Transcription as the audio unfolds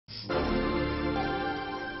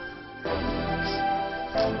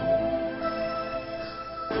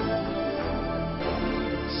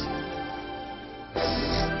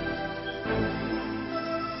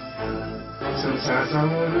Sometimes I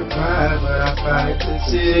wanna cry, but I fight the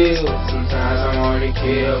tears. Sometimes I wanna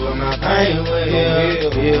kill, but my pain will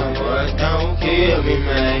heal. What don't kill me,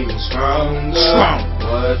 make me stronger.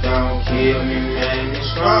 What don't kill me, make me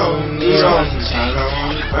stronger. Sometimes I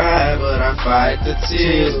wanna cry, but I fight the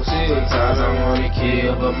tears. Sometimes I wanna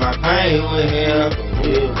kill, but my pain will heal.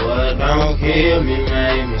 What don't kill me,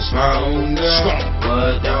 make me stronger.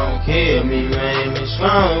 What don't kill me, make me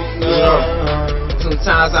stronger.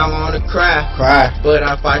 Sometimes I wanna cry, but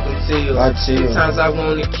I fight them tears. Sometimes I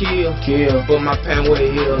wanna kill, but my pain will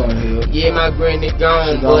heal. Yeah, my granny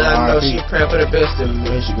gone, but I know she praying for the best of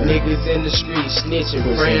me. Niggas in the street snitching,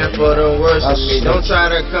 praying for the worst of me. Don't try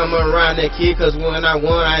to come around that kid, cause when I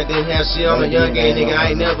won, I didn't have shit. I'm a young gay nigga,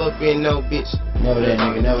 I ain't never been no bitch. Never that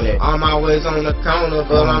nigga, never that. I'm always on the corner,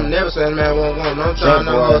 but I'm never saying man won't want. I'm trying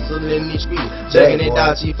to hustle in these streets. Checking it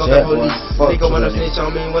out, she fucking police. Nigga wanna snitch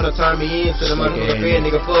on me, wanna turn me in to the motherfucking bed,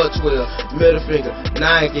 nigga, fuck 12. Middle finger,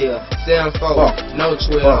 9 gear, 7-4, no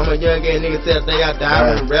 12. I'm a young gay nigga, tell they got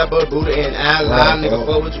diamond, rapper, Buddha, and ally. Nigga,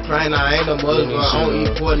 fuck with Ukraine, I ain't no Muslim. I don't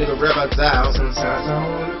eat pork, nigga, rap outside. Sometimes I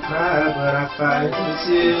wanna cry, but I fight the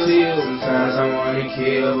tears. Sometimes I wanna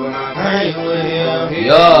kill, but my pain will heal.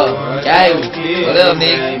 Yo, Kavi. What up,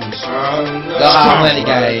 nigga? Go hard money,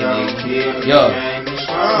 guy, nigga. Yo.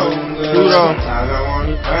 Pluto. Sometimes I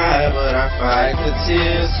wanna cry, but I fight the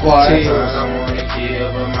tears. Sometimes I wanna kill,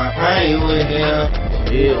 but my pain will heal.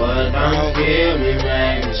 What don't kill me,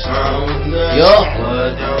 make me stronger.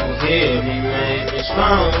 What don't kill me, make me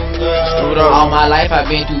stronger. All my life I've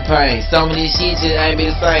been through pain. Some of this shit just ain't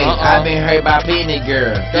been the same. I've been hurt by being a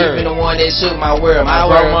girl. Even the one that shook my world. My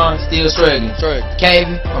grandma still struggling.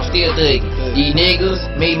 Kavi, I'm still thugging. These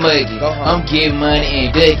niggas, me muggy. I'm getting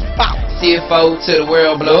money and ducking. CFO to the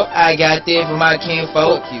world blow. I got that for my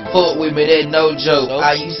kinfolk. Fuck with me, that no joke.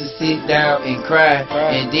 I used to sit down and cry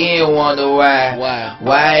and then wonder why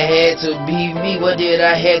it had to be me. What did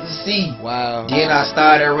I have to see? Then I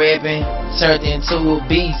started rapping, turned into a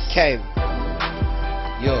beast. Kavi.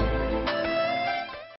 Yo.